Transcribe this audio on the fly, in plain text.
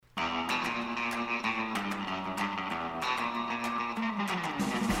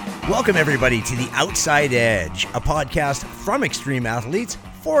Welcome, everybody, to The Outside Edge, a podcast from extreme athletes,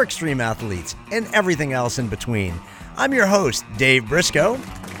 for extreme athletes, and everything else in between. I'm your host, Dave Briscoe.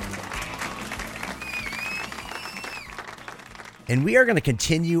 And we are going to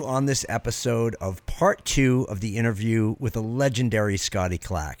continue on this episode of part 2 of the interview with the legendary Scotty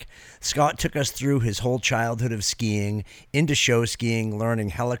Clack. Scott took us through his whole childhood of skiing, into show skiing, learning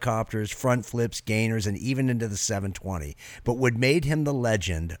helicopters, front flips, gainers, and even into the 720. But what made him the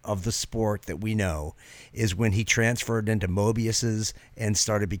legend of the sport that we know is when he transferred into Mobius's and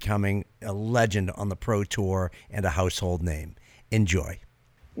started becoming a legend on the Pro Tour and a household name. Enjoy.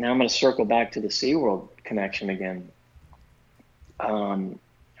 Now I'm going to circle back to the SeaWorld connection again.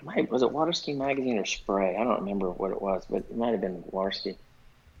 Was it Water Ski Magazine or Spray? I don't remember what it was, but it might have been Water Ski.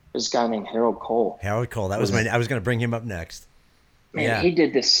 This guy named Harold Cole. Harold Cole. That was I was going to bring him up next. Man, yeah. He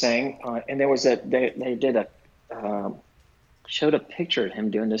did this thing, and there was showed a picture of him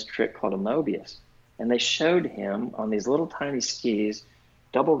doing this trick called a Mobius, and they showed him on these little tiny skis,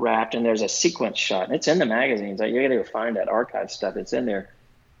 double wrapped, and there's a sequence shot, and it's in the magazines. You got to go find that archive stuff. It's in there.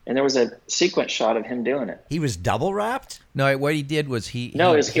 And there was a sequence shot of him doing it. He was double wrapped? No, what he did was he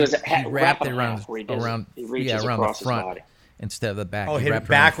wrapped it around the front body instead of the back. Oh, he hit a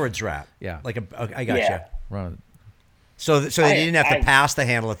backwards wrap. Yeah. I got you. Right. So they didn't have to pass the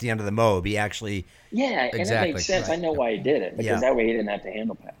handle at the end of the mob. He actually... Yeah, and exactly. it makes sense. Right. I know why he did it, because that way he didn't have to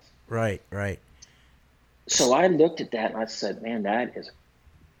handle pass. Right. So I looked at that and I said, man, that is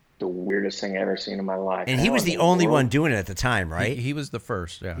the weirdest thing I've ever seen in my life. And he was the only one doing it at the time, right? He was the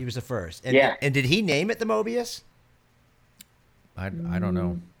first, yeah. He was the first. And, yeah. And did he name it the Mobius? I don't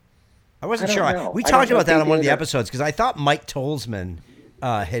know. I wasn't sure. We talked about that on one of the episodes because I thought Mike Tolzman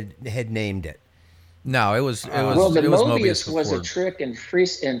had named it. No, it was well, the Mobius was a trick in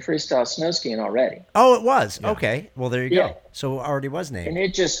freestyle snow skiing already. Oh, it was? Yeah. Okay. Well, there you go. So it already was named. And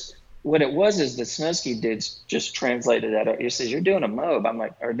it just... What it was is the snow ski dudes just translated that. He says, "You're doing a mob." I'm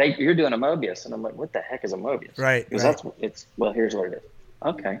like, you're doing a Mobius, and I'm like, "What the heck is a Mobius?" Right. Because here's what it is.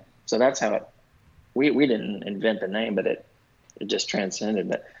 Okay, so that's how it. We didn't invent the name, but it just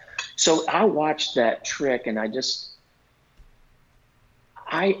transcended it. So I watched that trick, and I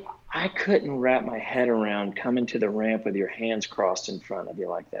couldn't wrap my head around coming to the ramp with your hands crossed in front of you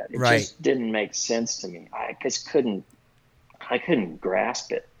like that. It just didn't make sense to me. I just couldn't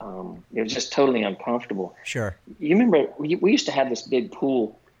grasp it. It was just totally uncomfortable. Sure. You remember we used to have this big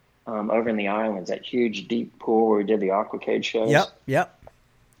pool over in the islands, that huge deep pool where we did the aquacade shows. Yep.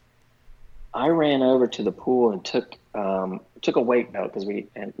 I ran over to the pool and took a weight belt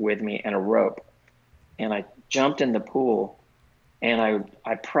with me and a rope, and I jumped in the pool, and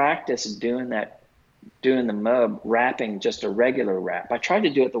I practiced doing the mob, wrapping just a regular wrap. I tried to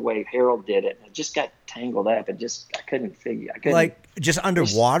do it the way Harold did it. I just got tangled up. I couldn't figure. Like just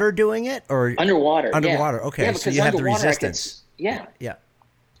underwater doing it, or underwater. Underwater. Yeah. Okay, yeah, so you had the resistance. Yeah.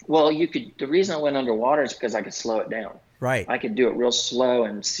 Well, the reason I went underwater is because I could slow it down. Right. I could do it real slow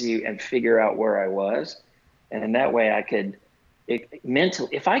and see and figure out where I was, and in that way I could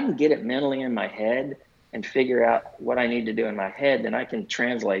if I can get it mentally in my head and figure out what I need to do in my head, then I can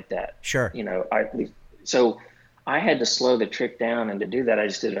translate that. Sure. So I had to slow the trick down, and to do that, I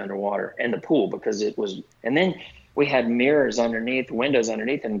just did it underwater in the pool because it was. And then we had mirrors underneath, windows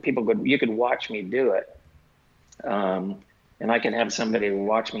underneath, and you could watch me do it. And I could have somebody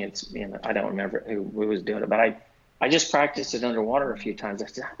watch me. I don't remember who was doing it, but I just practiced it underwater a few times. I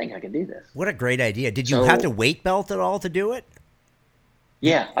said, I think I can do this. What a great idea! Did you have to weight belt at all to do it?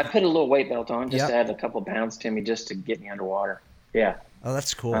 Yeah, I put a little weight belt on just to add a couple pounds to me, just to get me underwater. Yeah. Oh,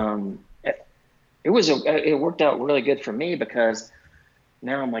 that's cool. It worked out really good for me because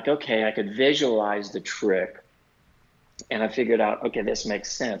now I'm like, okay, I could visualize the trick, and I figured out, okay, this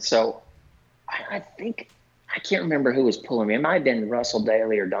makes sense. So I think, I can't remember who was pulling me. It might have been Russell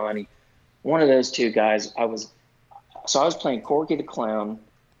Daly or Donnie, one of those two guys. I was playing Corky the Clown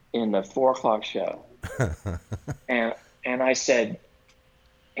in the 4:00 show, and I said,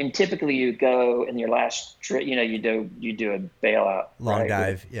 and typically you go in your last trick, you do a bailout, long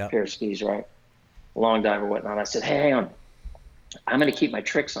dive, pair of skis, right? Long dive or whatnot. I said, hey, hang on, I'm going to keep my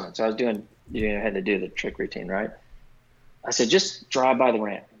tricks on. So I was had to do the trick routine, right? I said, just drive by the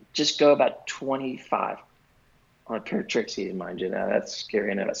ramp. Just go about 25 on a pair of trick skis, mind you. Now that's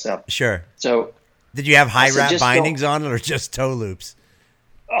scary in and of itself. Sure. So did you have high wrap bindings on it, or just toe loops?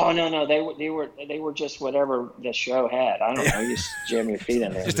 Oh no, they were just whatever the show had. I don't know. You just jam your feet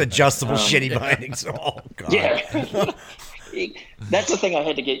in there. Just adjustable shitty bindings. Oh God. Yeah. That's the thing I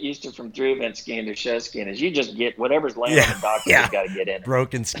had to get used to from through event skiing to show skiing is you just get whatever's laying on the dock. You got to get in.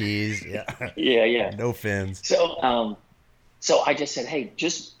 Broken skis. Yeah. Yeah. No fins. So I just said, hey,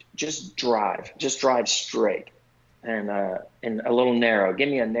 just just drive straight, and a little narrow. Give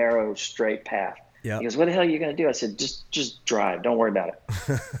me a narrow, straight path. Yeah. He goes, what the hell are you going to do? I said, just drive. Don't worry about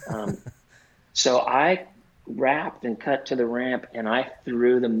it. So I wrapped and cut to the ramp, and I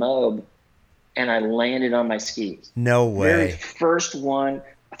threw the mob, and I landed on my skis. No way. Very first one.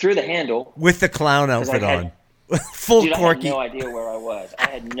 I threw the handle. With the clown outfit on. Full dude, Corky. I had no idea where I was. I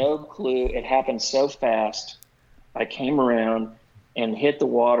had no clue. It happened so fast. I came around and hit the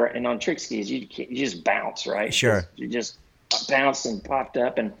water, and on trick skis, you just bounce, right? Sure. You just bounced and popped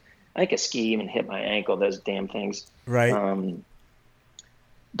up, and I think a ski even hit my ankle, those damn things. Right.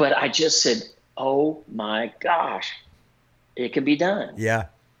 But I just said, oh my gosh, it can be done. Yeah.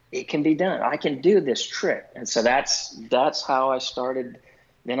 It can be done. I can do this trick. And so that's how I started.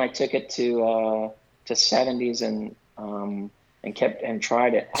 Then I took it to 70s and kept and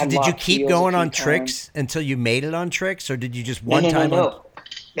tried it. So did you keep going on tricks until you made it on tricks, or did you just one time? No.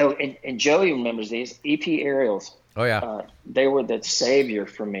 And Joey remembers these EP aerials. Oh yeah. They were the savior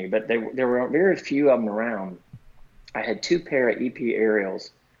for me, but there were very few of them around. I had 2 pair of EP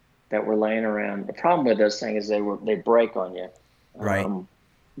aerials that were laying around. The problem with those things is they break on you. Right.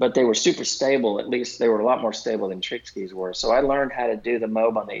 But they were super stable. At least they were a lot more stable than trick skis were. So I learned how to do the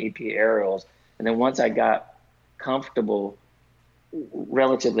mob on the EP aerials. And then once I got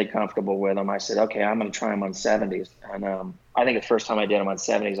relatively comfortable with them, I said, okay, I'm going to try them on 70s. And I think the first time I did them on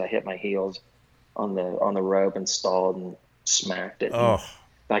 70s, I hit my heels on the rope and stalled and smacked it. Oh.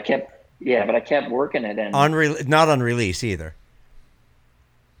 But I kept working it. And not on release either.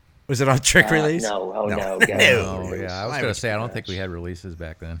 Was it on trick release? No. Oh yeah, I was gonna say I don't think we had releases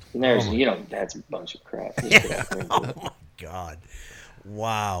back then. That's a bunch of crap. Oh my God!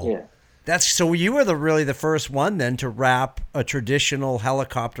 Wow. Yeah. So you were really the first one then to wrap a traditional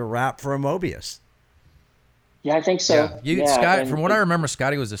helicopter wrap for a Mobius. Yeah, I think so. Yeah. Scott, from what I remember,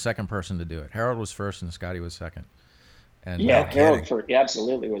 Scotty was the second person to do it. Harold was first, and Scotty was second. And Harold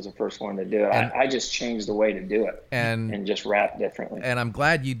absolutely was the first one to do it. I just changed the way to do it and just wrapped differently. And I'm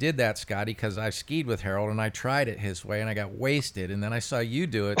glad you did that, Scotty, because I skied with Harold and I tried it his way and I got wasted. And then I saw you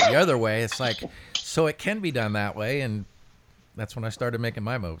do it the other way. It's like, so it can be done that way. And that's when I started making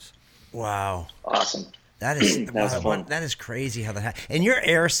my moves. Wow. Awesome. That is fun. That is crazy how that happened. And your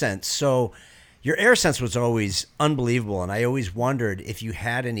air sense, was always unbelievable. And I always wondered if you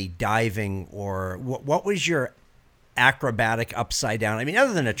had any diving or what was your acrobatic upside down. I mean,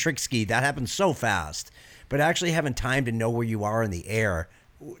 other than a trick ski, that happens so fast, but actually having time to know where you are in the air,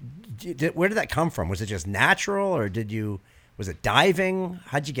 where did that come from? Was it just natural, or was it diving?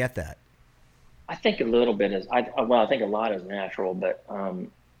 How'd you get that? I think a little bit is, I think a lot is natural, but I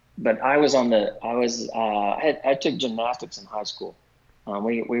took gymnastics in high school.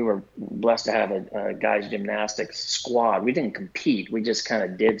 We were blessed to have a guys gymnastics squad. We didn't compete. We just kind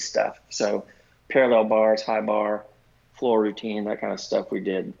of did stuff. So parallel bars, high bar, floor routine, that kind of stuff we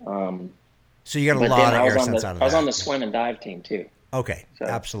did. So you got a lot of air sense out of that. I was on the swim and dive team too. Okay, so,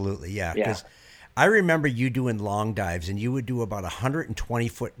 absolutely, yeah. Because I remember you doing long dives, and you would do about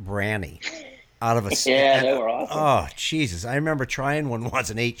 120-foot branny out of a... Yeah, they were awesome. Oh, Jesus. I remember trying one once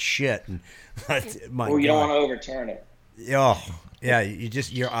and ate shit. And my you God. don't want to overturn it. Oh, yeah,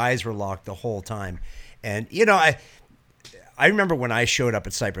 your eyes were locked the whole time. And, I remember when I showed up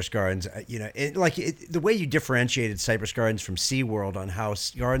at Cypress Gardens, the way you differentiated Cypress Gardens from SeaWorld on how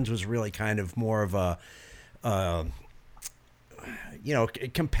Gardens was really kind of more of a,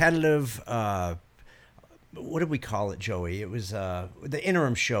 competitive, what did we call it, Joey? It was the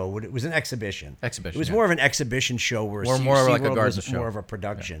interim show. It was an exhibition. It was more of an exhibition show where more like a SeaWorld garden was show. more of a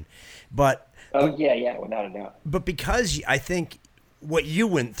production. Yeah. But without a doubt. But because I think what you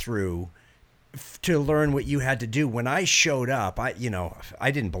went through to learn what you had to do. When I showed up, I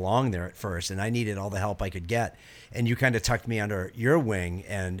didn't belong there at first, and I needed all the help I could get. And you kind of tucked me under your wing.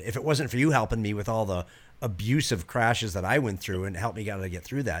 And if it wasn't for you helping me with all the abusive crashes that I went through and helped me get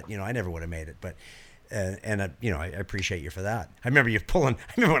through that, I never would have made it. But I appreciate you for that. I remember when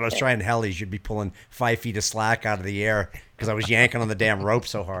I was trying helis, you'd be pulling 5 feet of slack out of the air because I was yanking on the damn rope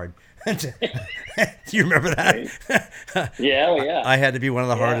so hard. Do you remember that? Yeah. I had to be one of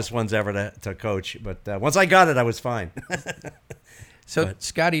the hardest ones ever to coach, but once I got it, I was fine. So,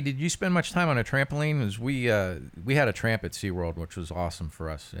 Scotty, did you spend much time on a trampoline? As we had a tramp at SeaWorld, which was awesome for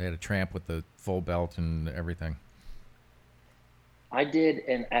us. They had a tramp with the full belt and everything. I did,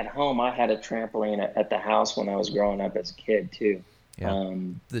 and at home I had a trampoline at the house when I was growing up as a kid too. Yeah.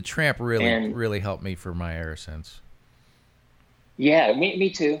 The tramp really helped me for my air sense. Yeah, me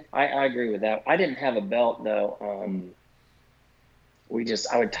too. I agree with that. I didn't have a belt though.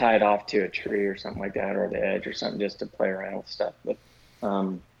 I would tie it off to a tree or something like that, or the edge or something, just to play around with stuff. But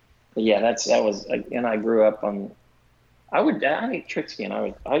But yeah, that was, and I grew up on. I think trick skiing.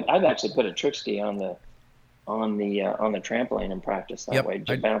 I've actually put a trick ski on the trampoline and practice that Yep, way,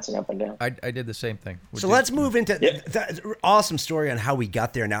 just bouncing up and down. I did the same thing. So let's move into that awesome story on how we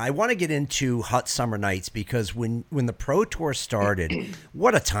got there. Now I want to get into hot summer nights because when the Pro Tour started,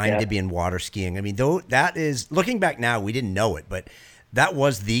 what a time to be in water skiing. I mean, though that is looking back now, we didn't know it, but that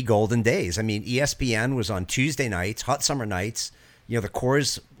was the golden days. I mean, ESPN was on Tuesday nights, hot summer nights. You know, the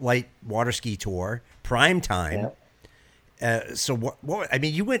Coors Light Water Ski Tour, prime time. So what? I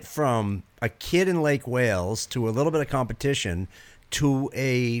mean, you went from a kid in Lake Wales to a little bit of competition to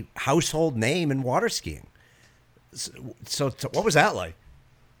a household name in water skiing. So what was that like?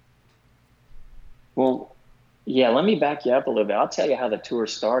 Well, yeah, let me back you up a little bit. I'll tell you how the tour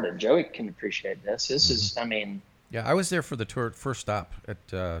started. Joey can appreciate this. This is, I mean. Yeah, I was there for the tour first stop at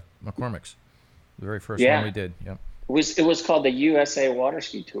McCormick's, the very first one we did. Yep. It was called the USA Water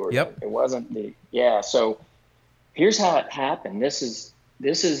Ski Tour. Yep. It wasn't so here's how it happened.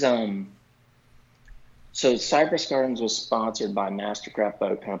 So Cypress Gardens was sponsored by Mastercraft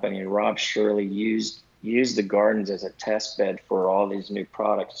Boat Company, and Rob Shirley used the gardens as a test bed for all these new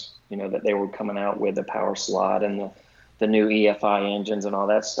products, you know, that they were coming out with, the Power Slide and the new EFI engines and all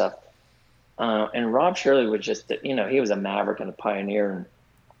that stuff. And Rob Shirley was just, you know, he was a maverick and a pioneer, and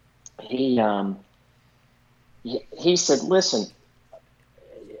he said, listen,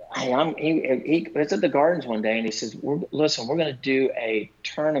 he was at the gardens one day and he says, we're going to do a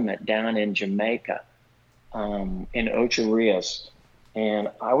tournament down in Jamaica, in Ocho Rios. And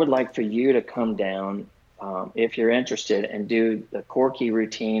I would like for you to come down, if you're interested, and do the Corky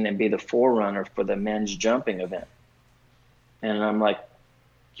routine and be the forerunner for the men's jumping event. And I'm like,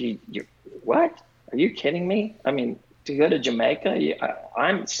 what? Are you kidding me? I mean, to go to Jamaica,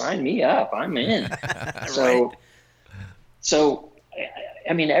 sign me up. I'm in. So,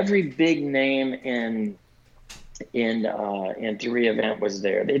 I mean, every big name in 3 event was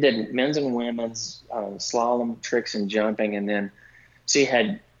there. They did men's and women's slalom, tricks, and jumping, and then so you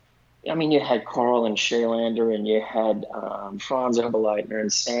had Carl and Shaylander, and you had Franz Oberleitner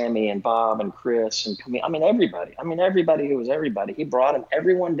and Sammy and Bob and Chris and Camille. I mean, everybody. Who was everybody. He brought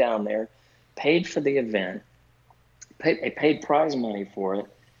everyone down there, paid for the event, paid prize money for it,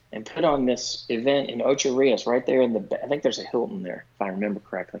 and put on this event in Ocho Rios, right there in the. I think there's a Hilton there, if I remember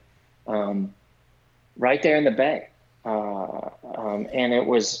correctly, right there in the bay, and it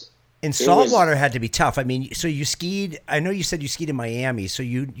was. And saltwater had to be tough. I mean, so you skied. I know you said you skied in Miami, so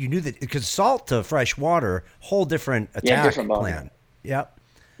you knew that, because salt to fresh water, whole different attack plan. Yep.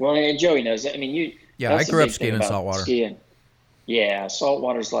 Well, and Joey knows that. I mean, I grew up skiing in saltwater. Yeah,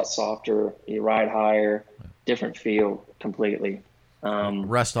 saltwater's a lot softer. You ride higher, different feel completely.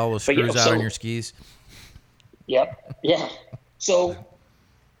 Rust all the screws out on your skis. Yep. Yeah. So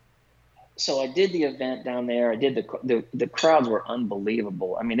I did the event down there. I did the crowds were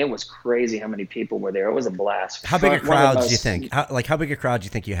unbelievable. I mean, it was crazy how many people were there. It was a blast. How big a crowd do you think? How big a crowd do you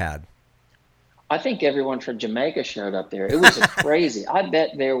think you had? I think everyone from Jamaica showed up there. It was crazy. I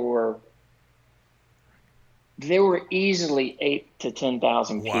bet there were easily 8,000 to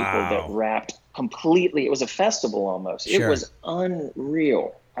 10,000 people that wrapped completely. It was a festival almost. Sure. It was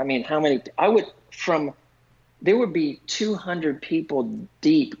unreal. I mean, there would be 200 people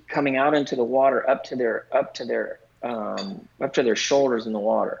deep coming out into the water up to their shoulders in the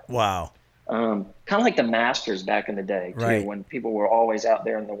water. Wow. Kind of like the Masters back in the day too, right, when people were always out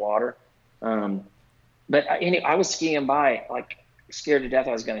there in the water. But I was skiing by, like, scared to death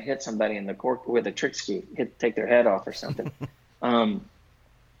I was going to hit somebody in the cork with a trick ski, take their head off or something.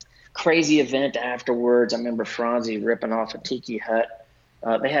 Crazy event afterwards. I remember Franzi ripping off a tiki hut.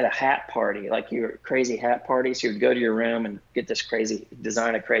 They had a hat party, like your crazy hat party. So you'd go to your room and get this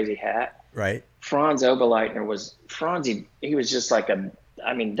design a crazy hat. Right. Franz Oberleitner he was just like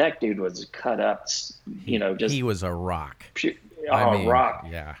that dude was cut up, he was a rock. Rock.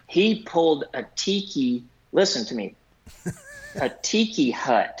 Yeah. He pulled a tiki, listen to me, a tiki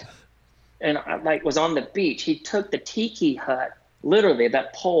hut, and was on the beach. He took the tiki hut, literally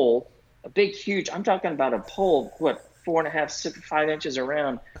that pole, a big, huge, I'm talking about a pole, 4.5, 5 inches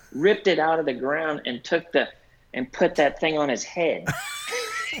around, ripped it out of the ground and put that thing on his head.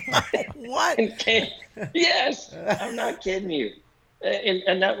 What? Yes, I'm not kidding you.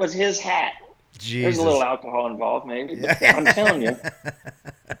 And that was his hat. Jesus. There's a little alcohol involved, maybe. But I'm telling you.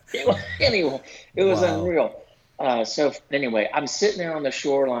 It was unreal. So anyway, I'm sitting there on the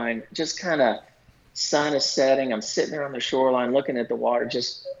shoreline, just kind of, sun is setting. I'm sitting there on the shoreline looking at the water,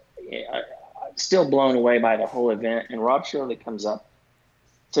 just still blown away by the whole event. And Rob Shirley comes up,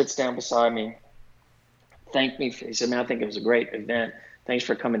 sits down beside me, thanked me. He said, man, I think it was a great event. Thanks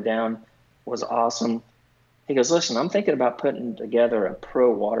for coming down. It was awesome. He goes, listen, I'm thinking about putting together a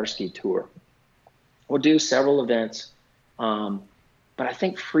pro water ski tour. We'll do several events, but I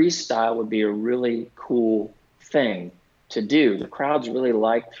think freestyle would be a really cool thing to do. The crowds really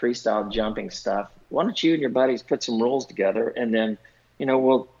like freestyle jumping stuff. Why don't you and your buddies put some rules together, and then,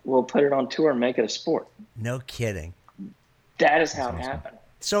 we'll put it on tour and make it a sport. No kidding. That is how it happened.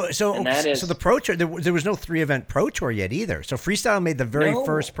 So the pro tour, there was no 3-event pro tour yet either. So freestyle made the very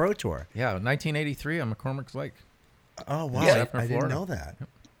first pro tour. Yeah, 1983 on McCormick's Lake. Oh wow, Yeah. I didn't know that.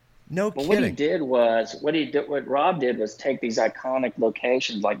 No But kidding. what Rob did was take these iconic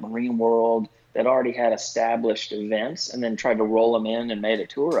locations like Marine World that already had established events, and then tried to roll them in and made a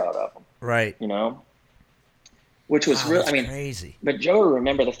tour out of them. Right. Which was really, crazy. But Joey,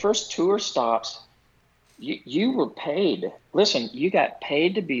 remember the first tour stops, you were paid. Listen, you got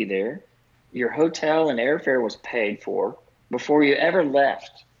paid to be there. Your hotel and airfare was paid for before you ever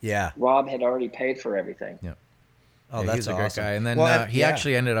left. Yeah. Rob had already paid for everything. Yeah. Oh, Yeah, that's he's a awesome. great guy. And then he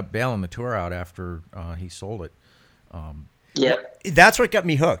actually ended up bailing the tour out after he sold it. Yeah. That's what got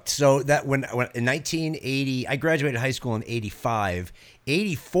me hooked. So that when in 1980, I graduated high school in 85.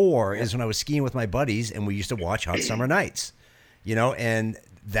 84 is when I was skiing with my buddies, and we used to watch Hot Summer Nights. And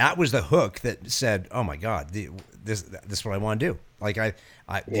that was the hook that said, "Oh my God, this is what I want to do." Like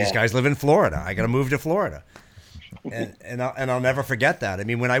these guys live in Florida. I got to move to Florida, and I'll never forget that. I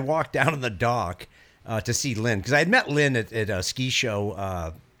mean, when I walked down on the dock to see Lynn, because I had met Lynn at a ski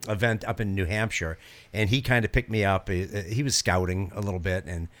show event up in New Hampshire, and he kind of picked me up. He was scouting a little bit,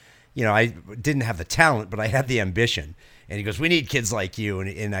 and I didn't have the talent, but I had the ambition. And he goes, "We need kids like you."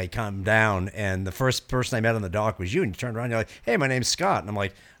 And I come down, and the first person I met on the dock was you. And you turned around, and you're like, "Hey, my name's Scott." And I'm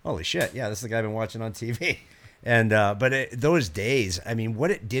like, "Holy shit, yeah, this is the guy I've been watching on TV." And those days, I mean, what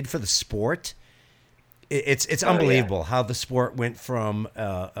it did for the sport, it's unbelievable how the sport went from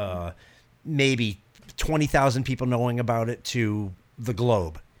maybe 20,000 people knowing about it to the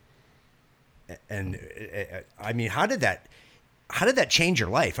globe. And I mean, how did that change your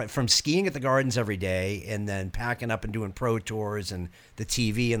life from skiing at the Gardens every day and then packing up and doing pro tours and the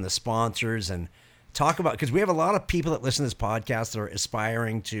TV and the sponsors, and talk about, because we have a lot of people that listen to this podcast that are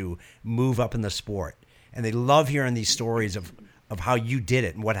aspiring to move up in the sport, and they love hearing these stories of how you did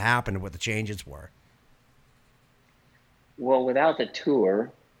it and what happened and what the changes were. Well, without the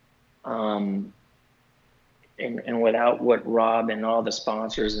tour, and without what Rob and all the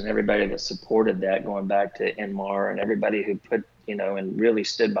sponsors and everybody that supported that, going back to Inmar and everybody who put, and really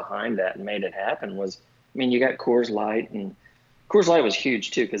stood behind that and made it happen, you got Coors Light, and Coors Light was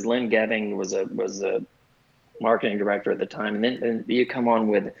huge too, because Lynn Geving was a marketing director at the time. And then you come on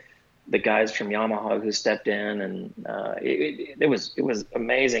with the guys from Yamaha who stepped in, and it was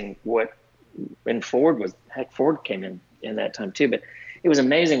amazing and Ford came in that time too, but it was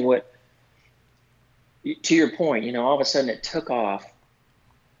amazing to your point, all of a sudden it took off,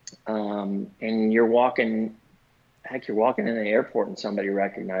 and you're walking in the airport and somebody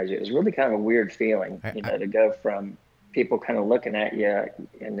recognized you. It was really kind of a weird feeling, to go from people kind of looking at you,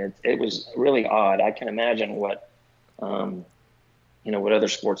 and it was really odd. I can imagine what other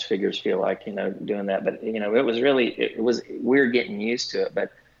sports figures feel like, doing that. But, it was weird getting used to it,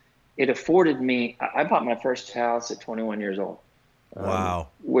 but it afforded me, I bought my first house at 21 years old. Wow.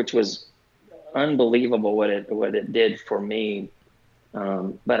 Which was unbelievable what it did for me.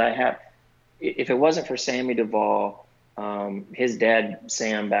 But if it wasn't for Sammy Duvall, his dad,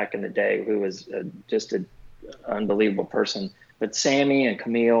 Sam, back in the day, who was just an unbelievable person, but Sammy and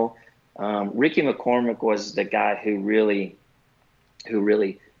Camille, Ricky McCormick was the guy who really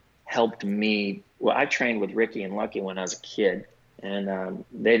helped me. Well, I trained with Ricky and Lucky when I was a kid, and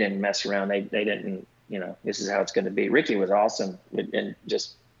they didn't mess around. They didn't, this is how it's going to be. Ricky was awesome and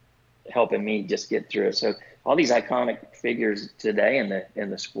just helping me just get through it. So all these iconic figures today in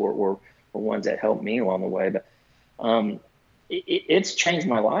the sport were ones that helped me along the way. But it's changed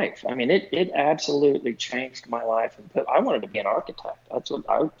my life. I mean, it absolutely changed my life. I wanted to be an architect. That's what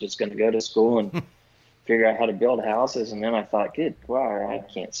I was just going to go to school and figure out how to build houses. And then I thought, good, wow, I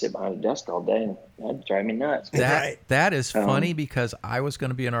can't sit behind a desk all day, and that'd drive me nuts. That is funny, because I was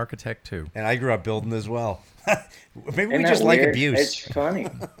going to be an architect too. And I grew up building as well. Maybe we Isn't just that like weird? abuse. It's funny.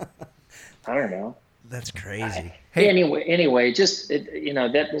 I don't know. That's crazy. Anyway, just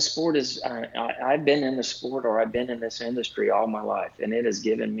that the sport is. I've been in the sport, or I've been in this industry all my life, and it has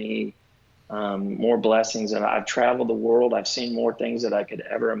given me more blessings. And I've traveled the world. I've seen more things that I could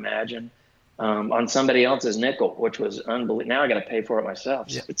ever imagine on somebody else's nickel, which was unbelievable. Now I got to pay for it myself.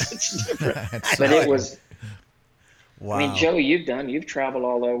 So it's different. But it was. Wow. I mean, Joe, you've traveled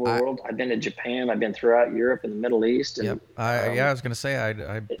all over the world. I've been to Japan. I've been throughout Europe and the Middle East. And, Yep. I was going to say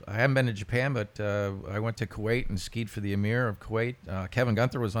I haven't been to Japan, but I went to Kuwait and skied for the Emir of Kuwait. Kevin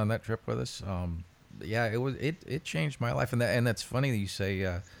Gunther was on that trip with us. Yeah, it changed my life, and that's funny that you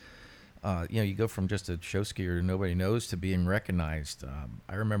say. You go from just a show skier who nobody knows to being recognized.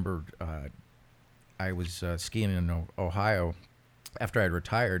 I remember I was skiing in Ohio after I'd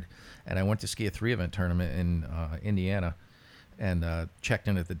retired, and I went to ski a 3-event tournament in Indiana, and checked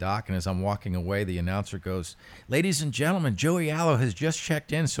in at the dock. And as I'm walking away, the announcer goes, "Ladies and gentlemen, Joey Allo has just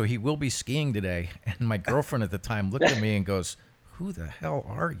checked in, so he will be skiing today." And my girlfriend at the time looked at me and goes, "Who the hell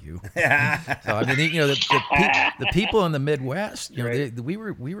are you?" So I mean, the people in the Midwest, we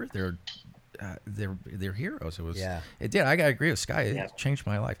were their heroes. It did. I gotta agree with Scotty. It changed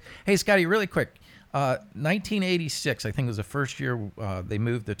my life. Hey, Scotty, really quick. 1986, I think, was the first year they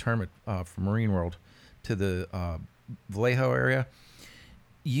moved the tournament from Marine World to the Vallejo area.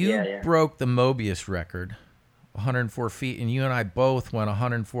 You broke the Mobius record, 104 feet, and you and I both went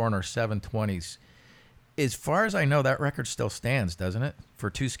 104 on our 720s. As far as I know, that record still stands, doesn't it, for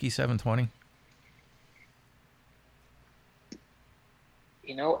 2-ski 720?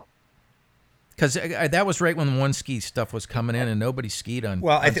 Because that was right when 1-ski stuff was coming in, and nobody skied on.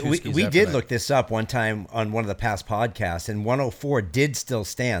 Well, I think we did look this up one time on one of the past podcasts, and 104 did still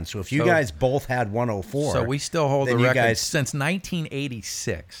stand. So if you guys both had 104, so we still hold the record since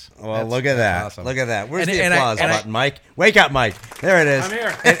 1986. Well, look at that! Awesome. Look at that! Where's the applause button, Mike? Wake up, Mike! There it is. I'm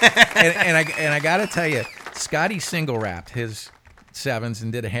here. and I got to tell you, Scotty single wrapped his 7s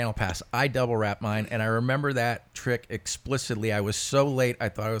and did a handle pass. I double wrapped mine, and I remember that trick explicitly. I was so late, I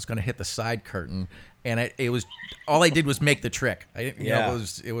thought I was going to hit the side curtain, and it was all I did was make the trick. It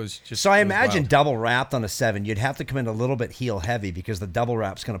was just. So I imagine double wrapped on a 7, you'd have to come in a little bit heel heavy because the double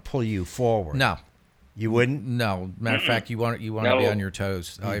wrap's going to pull you forward. No, you wouldn't. No, matter of fact, you want to be on your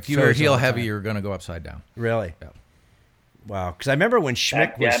toes. If you were heel heavy, you're going to go upside down. Really? Yeah. Wow. Because I remember when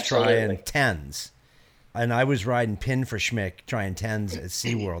Schmick was trying 10s. And I was riding pin for Schmick, trying 10s at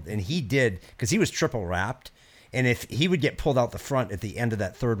SeaWorld. And he did, because he was triple wrapped. And if he would get pulled out the front at the end of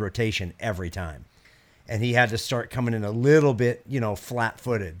that third rotation every time. And he had to start coming in a little bit,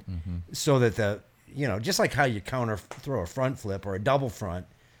 flat-footed. Mm-hmm. So that just like how you counter throw a front flip or a double front.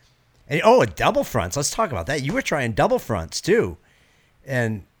 And a double fronts. Let's talk about that. You were trying double fronts, too.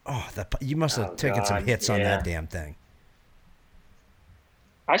 And, you must have taken some hits on that damn thing.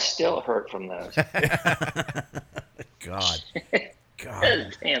 I still hurt from those. God.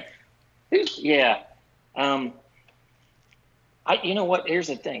 Damn. Yeah. You know what? Here's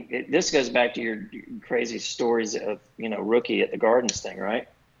the thing. This goes back to your crazy stories of, rookie at the Gardens thing, right?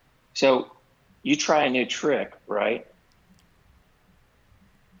 So you try a new trick, right?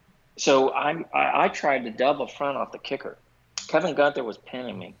 So I tried to double front off the kicker. Kevin Gunther was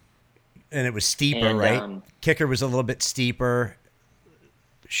pinning me. And it was steeper, right? Kicker was a little bit steeper.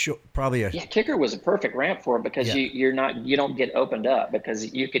 Probably kicker was a perfect ramp for it because you don't get opened up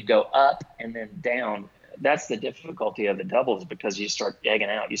because you could go up and then down. That's the difficulty of the doubles because you start egging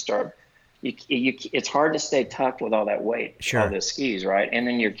out. It's hard to stay tucked with all that weight, all those skis, right? And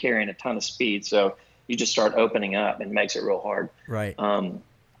then you're carrying a ton of speed, so you just start opening up and it makes it real hard. Right.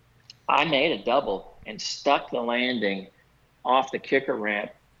 I made a double and stuck the landing off the kicker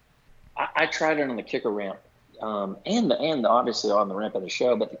ramp. I tried it on the kicker ramp. And obviously on the ramp of the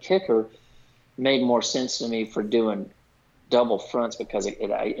show, but the kicker made more sense to me for doing double fronts because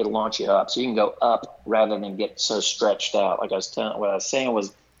it'll launch you up, so you can go up rather than get so stretched out. Like what I was saying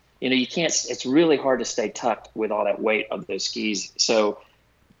was, you can't. It's really hard to stay tucked with all that weight of those skis. So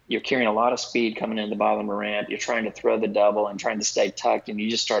you're carrying a lot of speed coming in the bottom of the ramp. You're trying to throw the double and trying to stay tucked, and you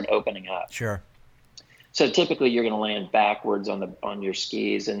just start opening up. Sure. So typically you're going to land backwards on your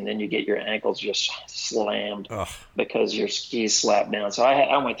skis, and then you get your ankles just slammed because your skis slap down. So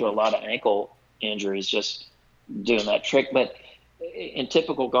I went through a lot of ankle injuries just doing that trick. But in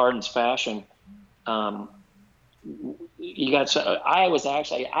typical Gardens fashion, I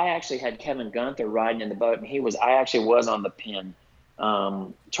actually had Kevin Gunther riding in the boat, and I actually was on the pin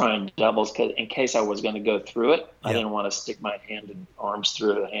trying doubles in case I was going to go through it. I didn't want to stick my hand and arms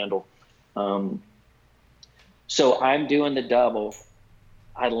through the handle. So I'm doing the double.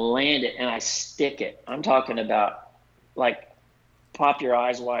 I land it and I stick it. I'm talking about like pop your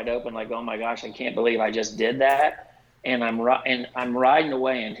eyes wide open, like, oh my gosh, I can't believe I just did that. And I'm riding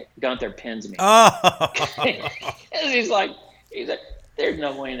away, and Gunther pins me. Oh, he's like, there's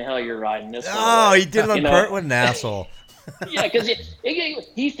no way in the hell you're riding this. Oh, he did it on purpose. What an asshole. Yeah, because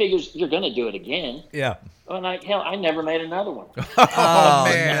he figures you're going to do it again. Yeah. And I never made another one. Oh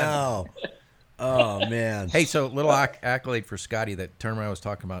man. No. Oh, man. Hey, so little accolade for Scotty. That tournament I was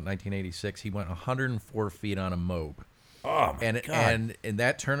talking about in 1986, he went 104 feet on a mobe. Oh, my God. And in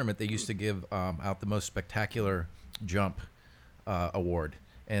that tournament, they used to give out the most spectacular jump award.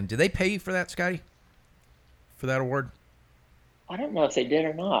 And did they pay you for that, Scotty? For that award? I don't know if they did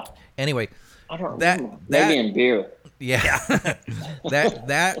or not. Anyway, I don't remember. Maybe in beer. Yeah.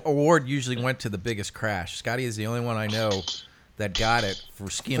 that award usually went to the biggest crash. Scotty is the only one I know that got it for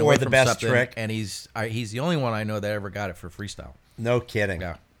skiing For away the from best something, trick. and he's the only one I know that ever got it for freestyle. No kidding.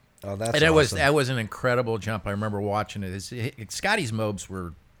 Yeah. Oh, that's And awesome. that was an incredible jump. I remember watching it. Scotty's mobes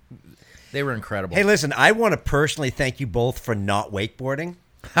were incredible. Hey, listen, I want to personally thank you both for not wakeboarding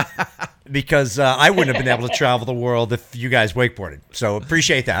because I wouldn't have been able to travel the world if you guys wakeboarded. So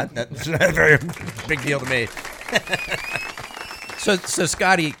appreciate that. That's a very big deal to me. So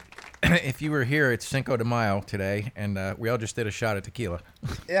Scotty, if you were here, it's Cinco de Mayo today, and we all just did a shot at tequila.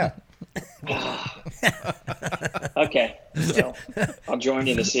 Yeah. Okay, so I'll join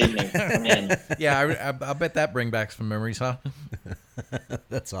you this evening. I'm in. Yeah, I bet that brings back some memories, huh?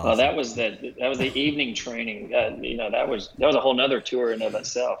 That's awesome. Well, that was the evening training. That was a whole nother tour in of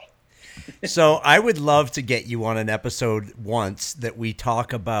itself. So I would love to get you on an episode once that we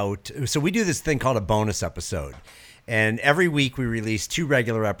talk about. So we do this thing called a bonus episode. And every week we release 2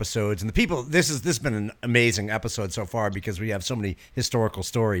 regular episodes. And the people, this has been an amazing episode so far because we have so many historical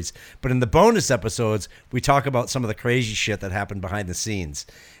stories. But in the bonus episodes, we talk about some of the crazy shit that happened behind the scenes.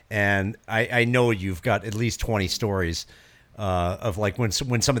 And I know you've got at least 20 stories of like when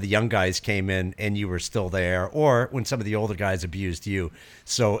some of the young guys came in and you were still there, or when some of the older guys abused you.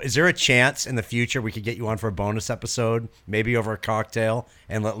 So is there a chance in the future we could get you on for a bonus episode, maybe over a cocktail,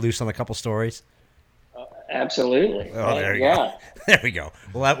 and let loose on a couple stories? Absolutely. Oh, there you go. There we go.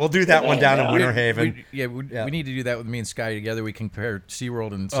 We'll do that one down in Winter Haven. We need to do that with me and Scotty together. We compare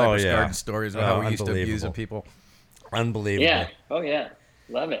SeaWorld and Oh, Cypress yeah. Garden stories of how we used to abuse unbelievable. people. Unbelievable. Yeah. Oh, yeah.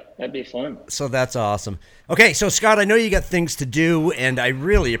 Love it. That'd be fun. So that's awesome. Okay, so Scott, I know you got things to do, and I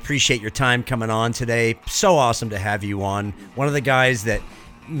really appreciate your time coming on today. So awesome to have you on. One of the guys that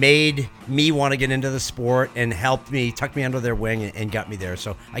made me want to get into the sport and helped me, tuck me under their wing, and got me there.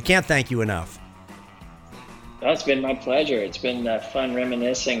 So I can't thank you enough. Oh, it's been my pleasure. It's been fun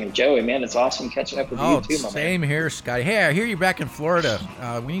reminiscing. And Joey, man, it's awesome catching up with you too, my man. Same here, Scotty. Hey, I hear you're back in Florida.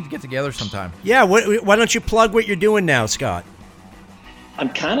 We need to get together sometime. Yeah, why don't you plug what you're doing now, Scott? I'm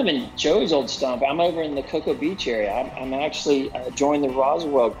kind of in Joey's old stomp. I'm over in the Cocoa Beach area. I'm actually joined the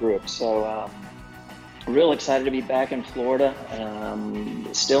Roswell group, so real excited to be back in Florida.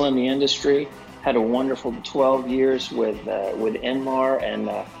 Still in the industry. Had a wonderful 12 years with Inmar, and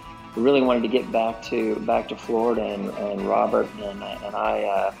really wanted to get back to Florida, and Robert and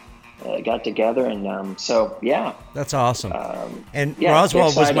I got together, and so yeah. That's awesome. And yeah, Roswell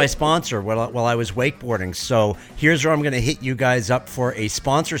was excited. my sponsor while I was wakeboarding. So here's where I'm going to hit you guys up for a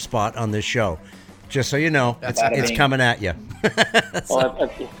sponsor spot on this show. Just so you know, it's coming at you. Well,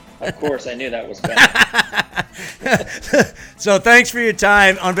 of course, I knew that was coming. So thanks for your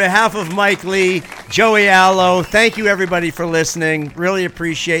time. On behalf of Mike Lee, Joey Allo, thank you everybody for listening. Really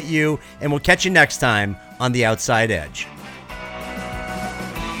appreciate you, and we'll catch you next time on The Outside Edge.